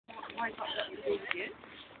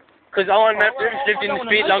Because I lived in the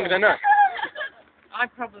street longer than us. I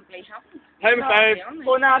probably haven't. Homophobe.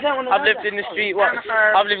 Well, no, I don't want to. I've lived in the street,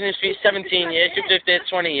 I've lived in the street 17 years, you've lived there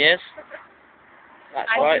 20 years. That's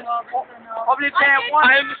right. I've lived there once.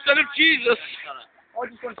 I am the son of Jesus.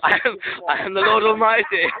 I am the Lord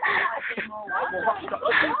Almighty.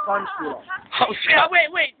 Yeah,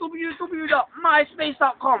 wait,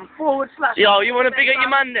 www.myspace.com / Yo, you want to big up your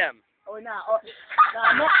man then? Oh, no,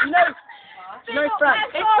 no,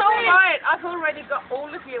 Frank. It's alright, I've already got all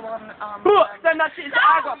of you on, Then that's it,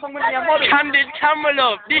 I got someone in your model. Candid camera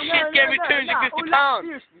love, this shit gave me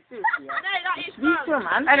 £250. Seriously. No, that is You too,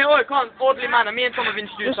 man. Anyway, come on, orderly man, me and Tom have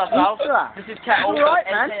introduced ourselves. This is Kettle,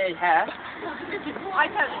 aka Hair.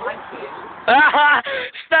 I don't like you.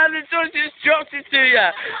 Standing George instructions to you.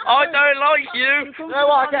 I don't like you. You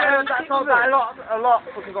know what, I get that sounds like a lot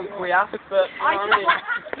fucking gone for you, but I just want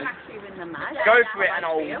to smack you in the mouth. go for it and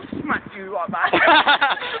I'll smack you right back.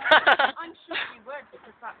 I'm sure you would,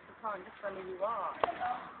 because that's the kind of fellow you are.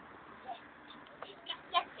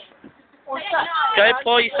 Go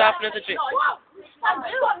pour yourself another drink.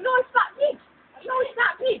 Nice fat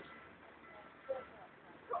pig.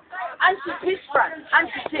 Anti-piss, Frank.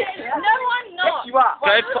 Anti-piss. No, I'm not. Yes, you are.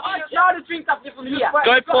 Now the drink up from here.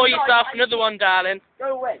 Go pour yourself another one, darling.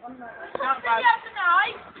 Go away.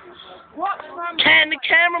 What's from Can the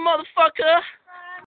camera, motherfucker?